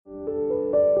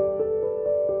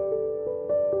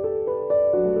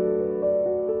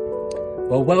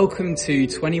Well, welcome to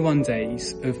 21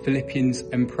 days of Philippians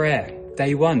and prayer,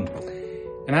 day 1.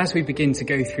 And as we begin to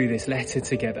go through this letter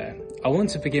together, I want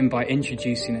to begin by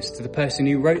introducing us to the person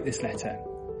who wrote this letter,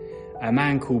 a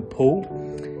man called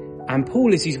Paul. And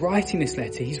Paul, as he's writing this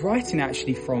letter, he's writing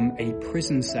actually from a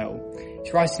prison cell.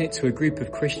 He's writing it to a group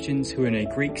of Christians who are in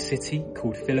a Greek city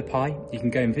called Philippi. You can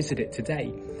go and visit it today.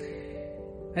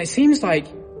 And it seems like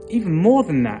even more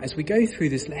than that, as we go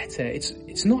through this letter,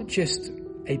 it's not just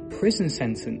a prison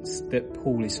sentence that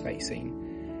Paul is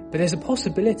facing, but there's a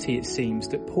possibility, it seems,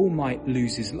 that Paul might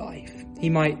lose his life. He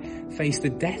might face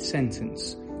the death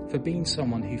sentence for being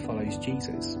someone who follows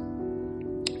Jesus.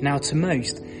 Now, to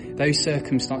most, those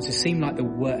circumstances seem like the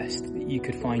worst that you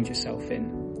could find yourself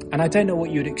in. And I don't know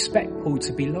what you'd expect Paul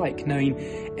to be like,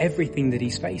 knowing everything that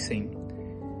he's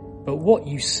facing. But what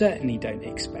you certainly don't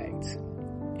expect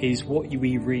is what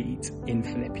we read in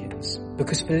Philippians.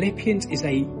 Because Philippians is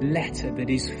a letter that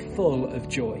is full of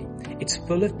joy. It's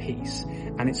full of peace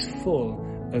and it's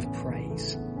full of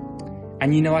praise.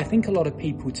 And you know, I think a lot of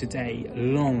people today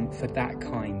long for that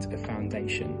kind of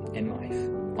foundation in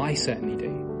life. I certainly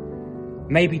do.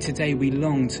 Maybe today we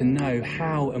long to know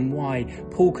how and why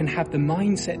Paul can have the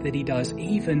mindset that he does,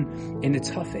 even in the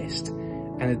toughest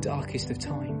and the darkest of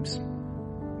times.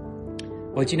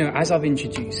 Well, do you know, as I've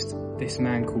introduced this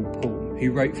man called Paul,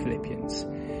 who wrote Philippians,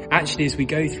 actually as we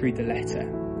go through the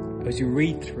letter, as we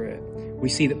read through it, we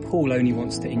see that Paul only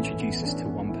wants to introduce us to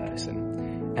one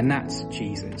person, and that's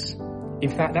Jesus. In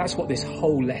fact, that's what this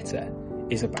whole letter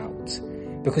is about.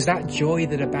 Because that joy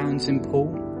that abounds in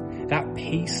Paul, that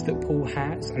peace that Paul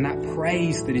has, and that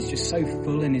praise that is just so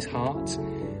full in his heart,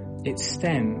 it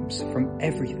stems from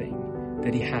everything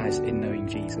that he has in knowing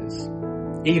Jesus.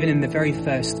 Even in the very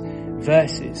first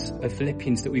verses of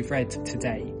Philippians that we've read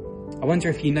today, I wonder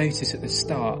if you notice at the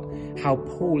start how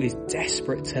Paul is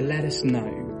desperate to let us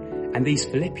know, and these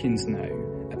Philippians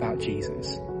know, about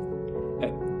Jesus.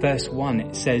 At verse 1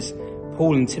 it says,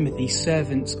 Paul and Timothy,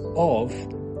 servants of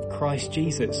Christ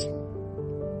Jesus.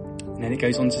 And then it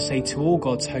goes on to say, to all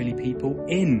God's holy people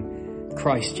in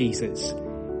Christ Jesus.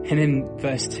 And in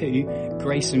verse 2,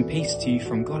 grace and peace to you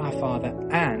from God our Father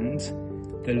and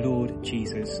the Lord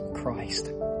Jesus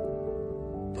Christ.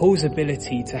 Paul's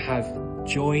ability to have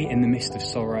joy in the midst of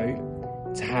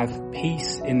sorrow, to have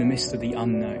peace in the midst of the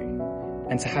unknown,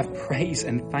 and to have praise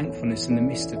and thankfulness in the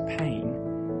midst of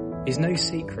pain is no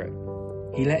secret.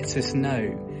 He lets us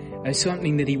know as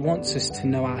something that he wants us to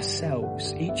know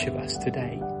ourselves, each of us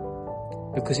today,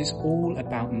 because it's all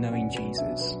about knowing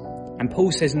Jesus. And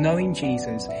Paul says knowing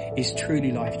Jesus is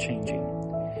truly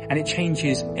life-changing, and it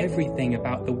changes everything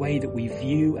about the way that we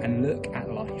view and look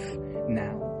at life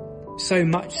now. So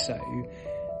much so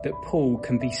that Paul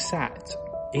can be sat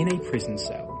in a prison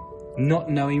cell, not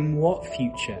knowing what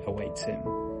future awaits him,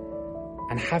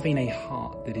 and having a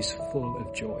heart that is full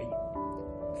of joy,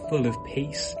 full of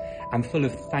peace, and full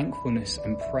of thankfulness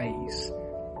and praise.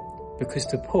 Because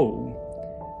to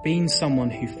Paul, being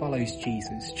someone who follows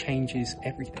Jesus changes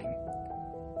everything.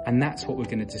 And that's what we're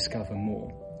going to discover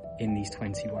more in these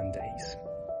 21 days.